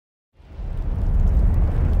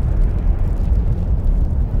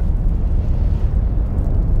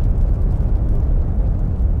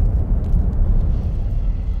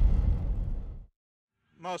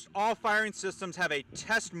Almost all firing systems have a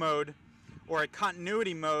test mode or a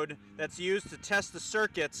continuity mode that's used to test the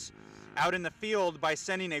circuits out in the field by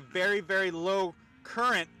sending a very, very low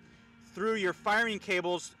current through your firing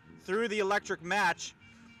cables through the electric match.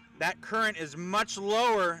 That current is much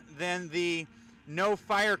lower than the no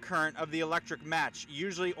fire current of the electric match,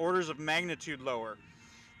 usually orders of magnitude lower.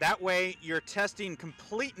 That way you're testing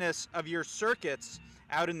completeness of your circuits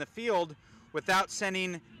out in the field without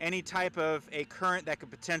sending any type of a current that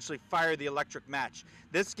could potentially fire the electric match.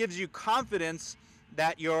 This gives you confidence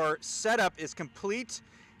that your setup is complete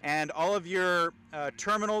and all of your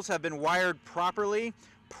terminals have been wired properly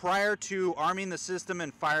prior to arming the system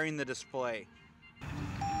and firing the display.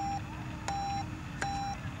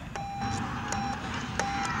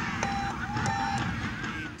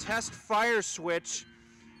 The test fire switch,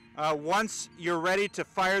 once you're ready to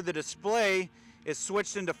fire the display, is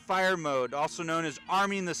switched into fire mode, also known as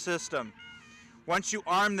arming the system. Once you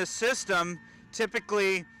arm the system,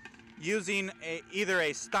 typically using either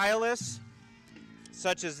a stylus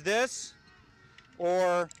such as this,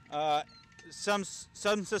 or some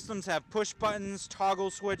systems have push buttons, toggle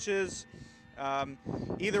switches.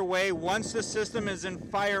 Either way, once the system is in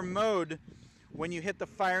fire mode, when you hit the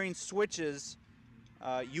firing switches,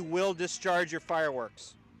 you will discharge your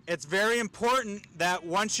fireworks. It's very important that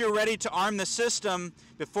once you're ready to arm the system,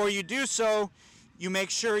 before you do so, you make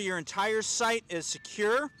sure your entire site is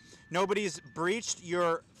secure, nobody's breached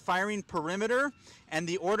your firing perimeter, and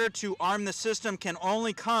the order to arm the system can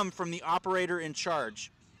only come from the operator in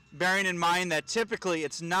charge. Bearing in mind that typically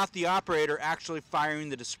it's not the operator actually firing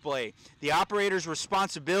the display. The operator's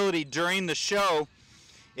responsibility during the show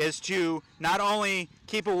is to not only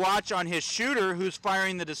keep a watch on his shooter who's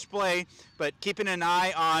firing the display, but keeping an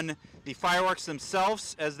eye on the fireworks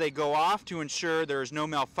themselves as they go off to ensure there's no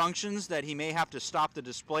malfunctions that he may have to stop the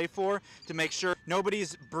display for, to make sure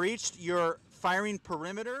nobody's breached your firing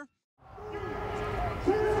perimeter. 3,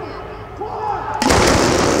 2, 1.